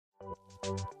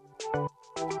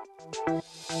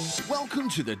Welcome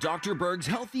to the Dr. Berg's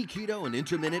Healthy Keto and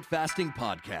Intermittent Fasting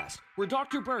Podcast, where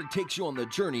Dr. Berg takes you on the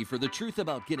journey for the truth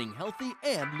about getting healthy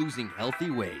and losing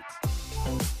healthy weight.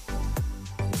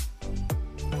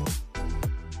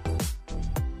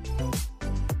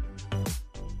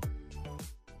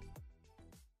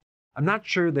 I'm not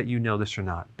sure that you know this or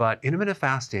not, but intermittent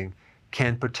fasting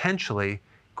can potentially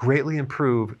greatly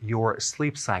improve your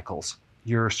sleep cycles,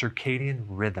 your circadian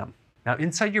rhythm. Now,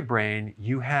 inside your brain,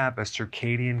 you have a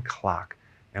circadian clock.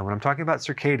 And when I'm talking about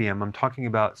circadian, I'm talking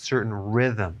about certain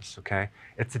rhythms, okay?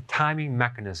 It's a timing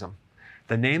mechanism.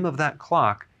 The name of that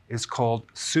clock is called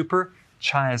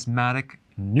suprachiasmatic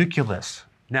nucleus.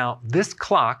 Now, this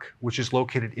clock, which is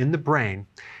located in the brain,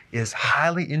 is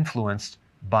highly influenced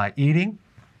by eating,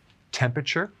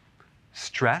 temperature,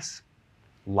 stress,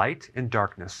 light, and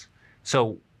darkness.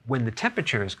 So when the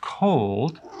temperature is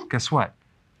cold, guess what?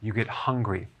 You get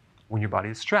hungry. When your body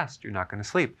is stressed, you're not going to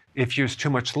sleep. If there's too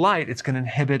much light, it's going to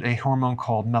inhibit a hormone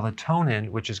called melatonin,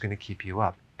 which is going to keep you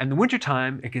up. In the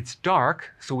wintertime, it gets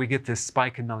dark, so we get this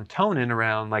spike in melatonin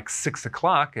around like 6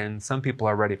 o'clock, and some people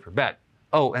are ready for bed.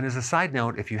 Oh, and as a side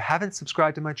note, if you haven't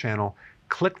subscribed to my channel,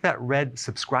 click that red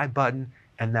subscribe button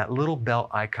and that little bell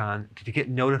icon to get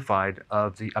notified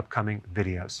of the upcoming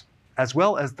videos, as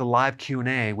well as the live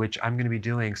Q&A, which I'm going to be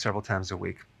doing several times a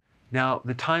week. Now,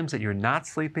 the times that you're not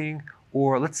sleeping,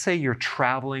 or let's say you're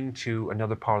traveling to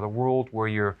another part of the world where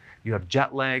you have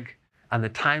jet lag and the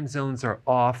time zones are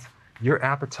off, your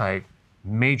appetite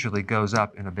majorly goes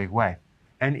up in a big way.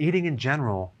 And eating in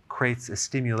general creates a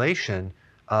stimulation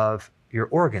of your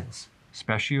organs,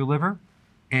 especially your liver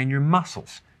and your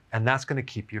muscles, and that's going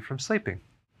to keep you from sleeping.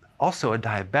 Also, a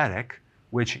diabetic,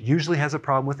 which usually has a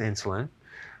problem with insulin,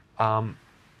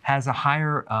 has a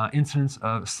higher incidence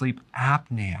of sleep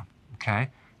apnea, okay?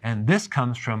 And this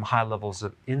comes from high levels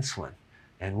of insulin.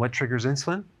 And what triggers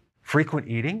insulin? Frequent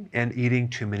eating and eating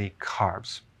too many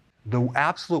carbs. The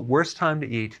absolute worst time to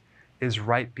eat is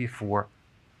right before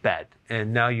bed.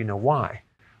 And now you know why.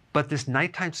 But this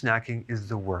nighttime snacking is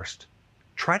the worst.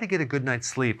 Try to get a good night's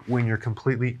sleep when you're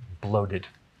completely bloated.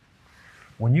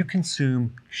 When you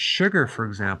consume sugar, for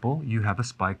example, you have a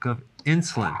spike of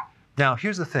insulin. Now,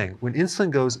 here's the thing. When insulin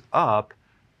goes up,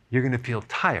 you're going to feel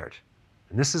tired.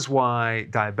 And this is why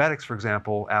diabetics, for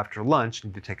example, after lunch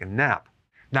need to take a nap.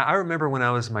 Now, I remember when I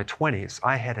was in my 20s,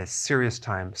 I had a serious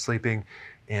time sleeping,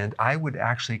 and I would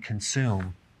actually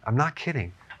consume, I'm not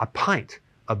kidding, a pint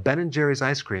of Ben & Jerry's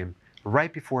ice cream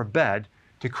right before bed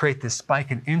to create this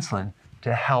spike in insulin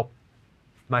to help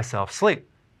myself sleep.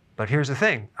 But here's the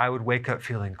thing, I would wake up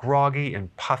feeling groggy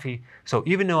and puffy. So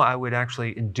even though I would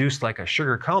actually induce like a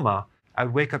sugar coma, I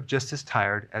would wake up just as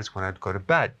tired as when I'd go to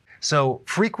bed. So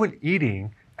frequent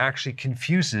eating actually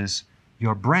confuses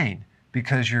your brain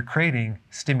because you're creating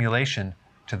stimulation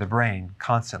to the brain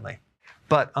constantly.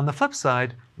 But on the flip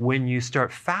side, when you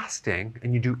start fasting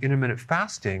and you do intermittent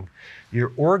fasting,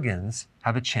 your organs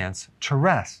have a chance to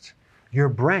rest. Your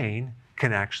brain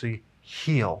can actually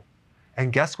heal.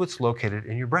 And guess what's located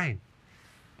in your brain?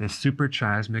 The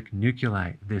suprachiasmatic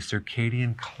nuclei, the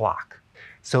circadian clock.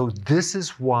 So this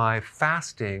is why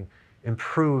fasting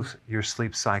improves your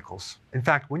sleep cycles. In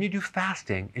fact, when you do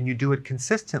fasting and you do it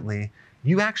consistently,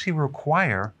 you actually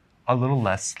require a little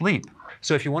less sleep.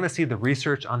 So if you want to see the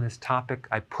research on this topic,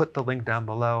 I put the link down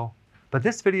below. But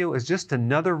this video is just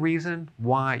another reason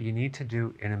why you need to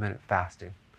do intermittent fasting.